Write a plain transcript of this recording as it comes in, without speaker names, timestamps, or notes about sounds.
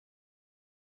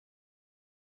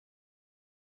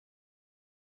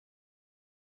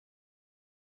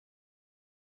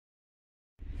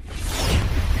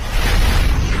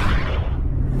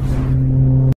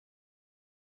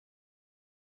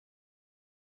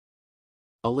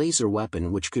A laser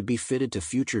weapon which could be fitted to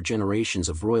future generations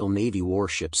of Royal Navy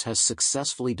warships has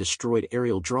successfully destroyed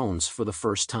aerial drones for the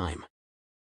first time.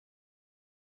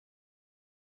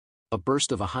 A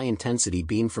burst of a high-intensity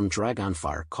beam from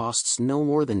Dragonfire costs no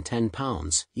more than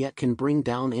 £10, yet can bring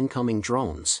down incoming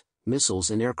drones,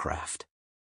 missiles and aircraft.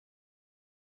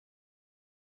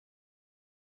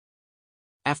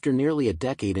 After nearly a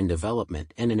decade in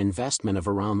development and an investment of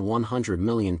around £100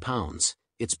 million,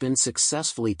 it's been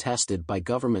successfully tested by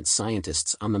government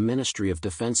scientists on the Ministry of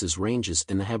Defence's ranges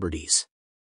in the Hebrides.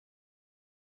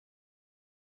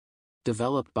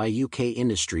 Developed by UK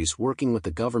industries working with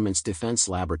the government's defence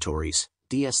laboratories,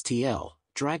 DSTL,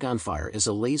 Dragonfire is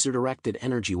a laser-directed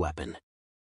energy weapon.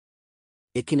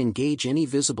 It can engage any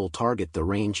visible target. The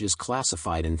range is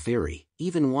classified in theory,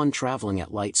 even one travelling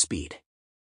at light speed.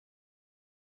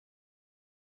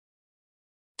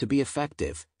 To be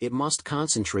effective, it must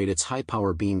concentrate its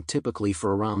high-power beam typically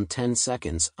for around 10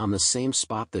 seconds on the same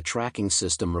spot. The tracking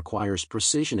system requires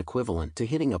precision equivalent to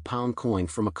hitting a pound coin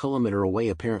from a kilometer away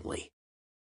apparently,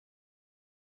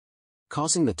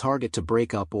 causing the target to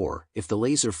break up or, if the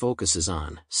laser focuses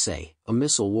on, say, a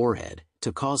missile warhead,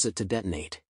 to cause it to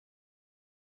detonate.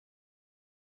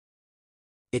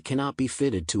 It cannot be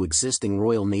fitted to existing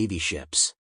Royal Navy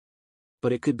ships,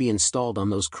 but it could be installed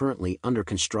on those currently under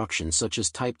construction such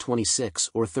as Type 26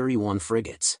 or 31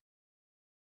 frigates.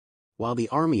 While the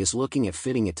Army is looking at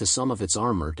fitting it to some of its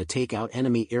armor to take out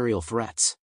enemy aerial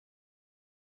threats.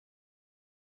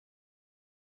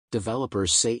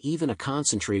 Developers say even a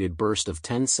concentrated burst of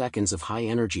 10 seconds of high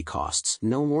energy costs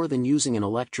no more than using an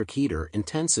electric heater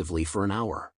intensively for an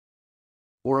hour,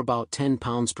 or about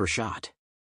 £10 per shot.